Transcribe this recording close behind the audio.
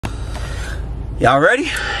Y'all ready?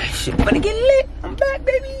 Shit, better get lit. I'm back,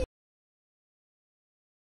 baby.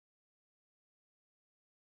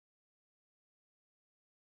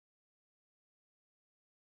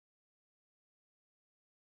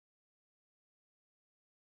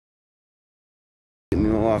 Get me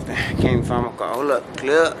more often. Can't even find my car. Hold up.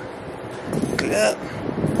 Clear up. Clear up.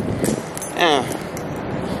 Damn.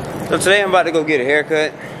 So today I'm about to go get a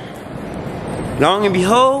haircut. Long and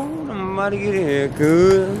behold, I'm about to get a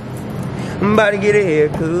haircut. I'm about to get a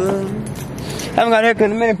haircut. I haven't got a haircut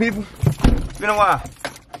in a minute, people. It's been a while.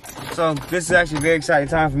 So this is actually a very exciting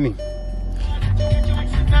time for me.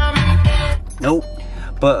 Nope.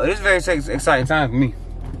 But it's a very exciting time for me.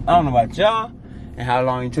 I don't know about y'all and how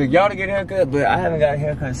long it took y'all to get a haircut, but I haven't got a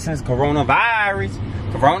haircut since coronavirus.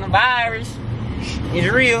 Coronavirus.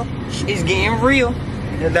 It's real. It's getting real.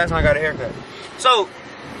 That's when I got a haircut. So,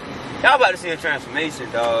 y'all about to see a transformation,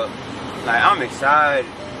 dog. Like, I'm excited.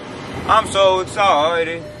 I'm so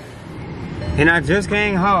excited. And I just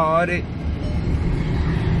can't hold it.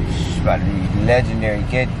 It's about to be legendary,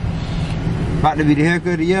 kid. About to be the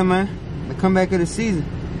haircut of the year, man. The comeback of the season.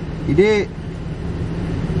 You did.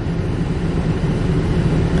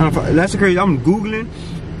 That's crazy. I'm Googling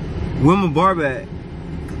where my barber at.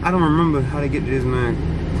 I don't remember how to get to this, man.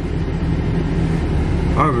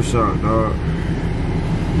 Barbershop, dog.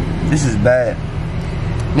 This is bad.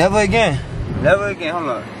 Never again. Never again. Hold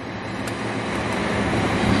up.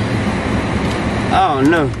 I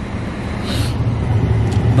don't know.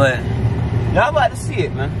 But y'all about to see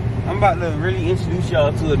it, man. I'm about to really introduce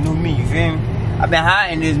y'all to a new me, you feel me? I've been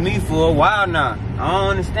hiding this me for a while now. I don't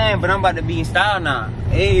understand, but I'm about to be in style now.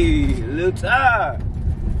 Hey, little time.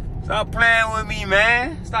 Stop playing with me,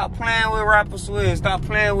 man. Stop playing with rapper Swizz. Stop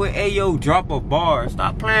playing with Ayo Drop a Bar.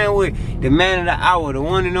 Stop playing with the man of the hour, the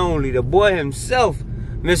one and only, the boy himself,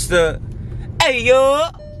 Mr.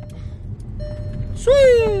 AyoSwizz.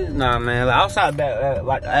 Nah, man. Like, outside is about to,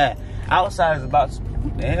 what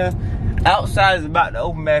the hell? Outside is about to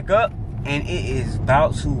open back up, and it is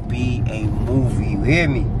about to be a movie. You hear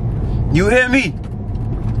me? You hear me?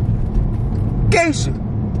 Geisha.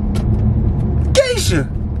 Geisha.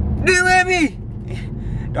 Do you hear me?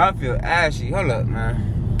 I feel ashy. Hold up,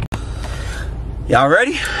 man. Y'all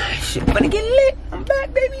ready? Shit, better get lit. I'm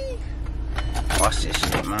back, baby. Watch this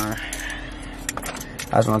shit, man.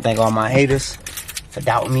 I just want to thank all my haters for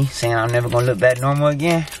doubting me, saying I'm never gonna look back normal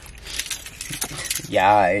again.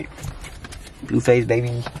 Yeah, alright. Blueface,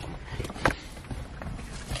 baby.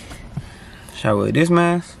 Should I wear this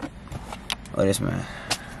mask or this mask?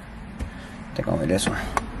 I think I'll wear this one.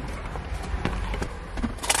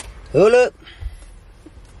 Hold up.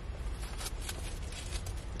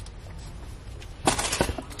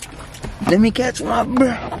 Let me catch my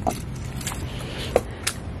breath.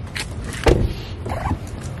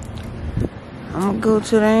 I'ma go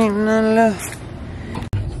till there ain't nothing left.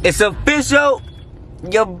 It's official.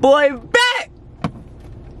 Your boy back.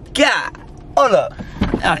 God. Hold up.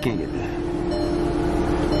 I can't get that.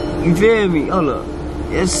 You feel me? Hold up.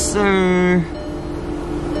 Yes, sir.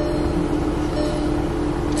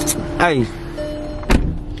 Hey.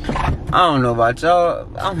 I don't know about y'all.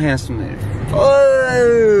 I'm handsome.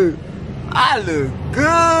 Oh, I look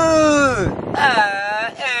good.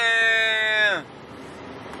 I am.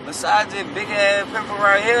 Besides this big ass pimple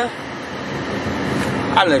right here,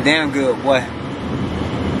 I look damn good, boy.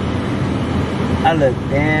 I look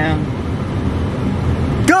damn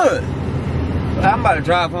good. I'm about to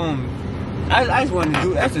drive home. I just wanted to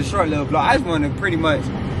do, that's a short little vlog. I just wanted to pretty much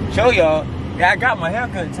show y'all that I got my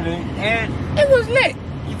haircut today and it was lit.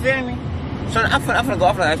 You feel me? So I'm finna go.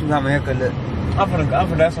 I'm finna ask you how my haircut look. That's what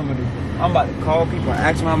I'm gonna do. I'm about to call people and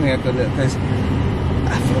ask them how my haircut look, cause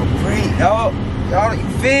I feel great, y'all. Y'all, you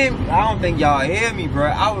feel me? I don't think y'all hear me, bro.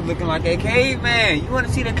 I was looking like a caveman. You wanna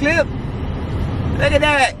see the clip? Look at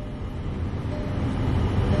that.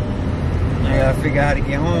 I gotta figure out how to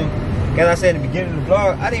get home. Cause I said in the beginning of the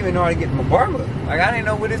vlog, I didn't even know how to get to my barber. Like, I didn't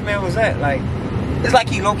know where this man was at. Like, it's like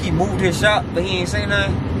he low-key moved his shop, but he ain't say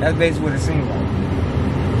nothing. That's basically what it seems like.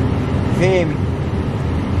 Feel me?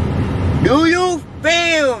 Do you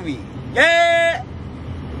feel me? Yeah.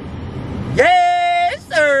 Yes,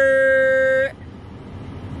 sir.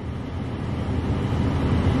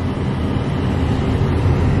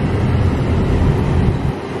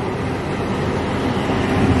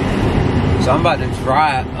 So I'm about to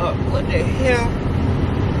drive up. What the hell?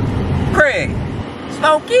 Craig.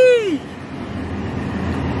 Smokey.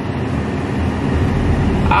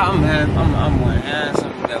 I'm one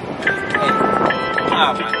handsome devil. Oh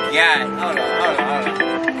my God. Hold on.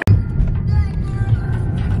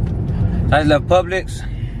 I just left Publix.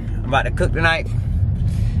 I'm about to cook tonight.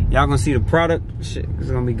 Y'all gonna see the product. Shit,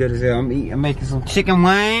 it's gonna be good as hell. I'm making some chicken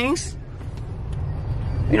wings.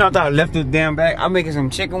 You know, I thought I left the damn bag. I'm making some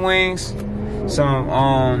chicken wings, some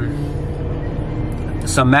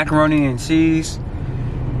macaroni and cheese.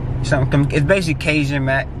 It's basically Cajun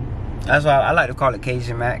mac. That's why I like to call it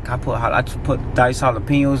Cajun mac. I put diced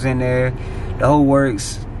jalapenos in there. The whole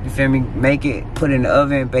works. You feel me? Make it, put it in the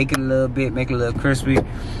oven, bake it a little bit, make it a little crispy.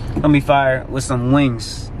 Gonna be fire with some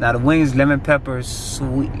wings. Now the wings, lemon pepper,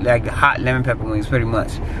 sweet, like hot lemon pepper wings, pretty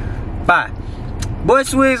much. Fire. Boy,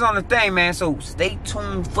 Swizz on the thing, man. So stay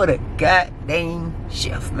tuned for the goddamn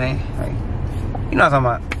chef, man. Like, you know what I'm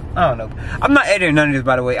talking about? I don't know. I'm not editing none of this,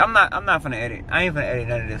 by the way. I'm not finna edit. I ain't finna edit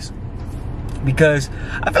none of this because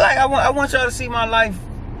I feel like I want y'all to see my life,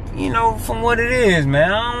 you know, from what it is,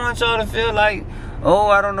 man. I don't want y'all to feel like, oh,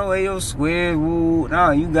 I don't know AyoSquad, woo.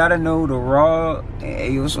 No, you gotta know the raw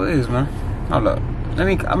AyoSwizz, man. Hold up.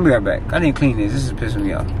 I'll be right back. I didn't clean this. This is pissing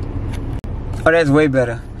me off. Oh, that's way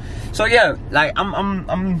better. So yeah, like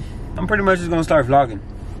I'm pretty much just gonna start vlogging.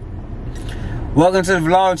 Welcome to the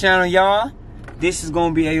vlog channel, y'all. This is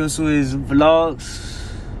gonna be AyoSwizz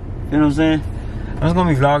vlogs. You know what I'm saying? I'm just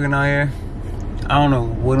gonna be vlogging out here. I don't know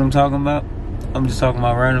what I'm talking about. I'm just talking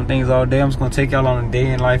about random things all day. I'm just gonna take y'all on a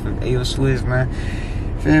day in life of AyoSwizz, man.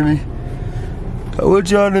 Feel me? I want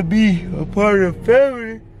y'all to be a part of the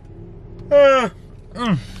family. I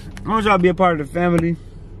want y'all to be a part of the family.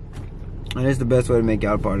 And it's the best way to make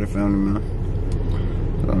y'all a part of the family, man.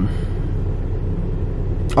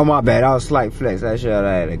 Oh, my bad. That was slight flex. I should have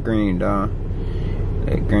had a green John.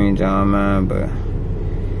 That green John, man. But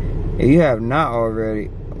if you have not already,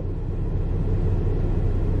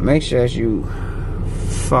 make sure that you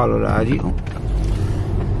follow the IG.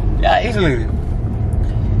 Yeah, easily.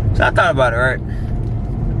 So I thought about it, right?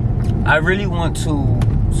 I really want to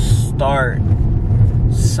start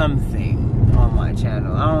something on my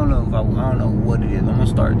channel. I don't know what it is. I'm gonna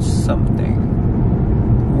start something.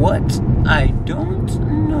 What? I don't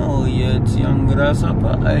know yet, young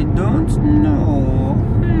grasshopper. I don't know.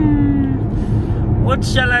 What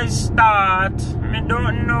shall I start? I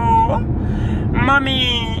don't know.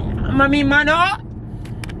 Mommy, mano.